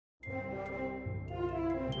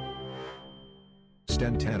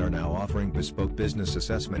STEN 10 are now offering bespoke business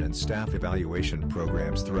assessment and staff evaluation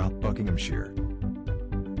programs throughout Buckinghamshire.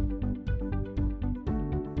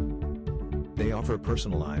 They offer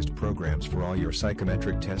personalized programs for all your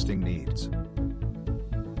psychometric testing needs.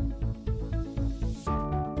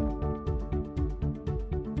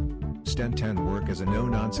 STEN 10 work as a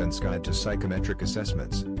no-nonsense guide to psychometric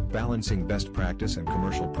assessments, balancing best practice and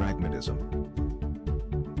commercial pragmatism.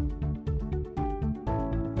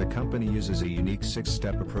 The company uses a unique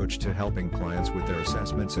 6-step approach to helping clients with their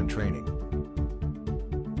assessments and training.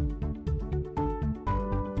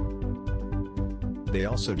 They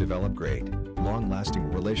also develop great,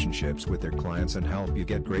 long-lasting relationships with their clients and help you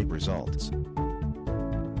get great results.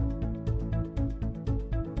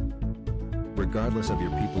 Regardless of your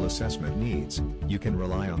people assessment needs, you can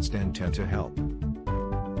rely on STEN 10 to help.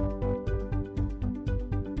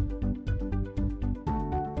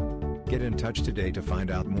 Get in touch today to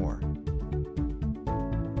find out more.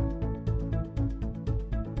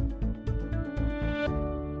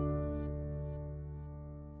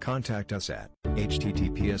 Contact us at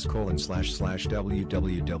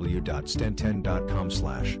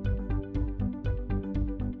https://www.sten10.com/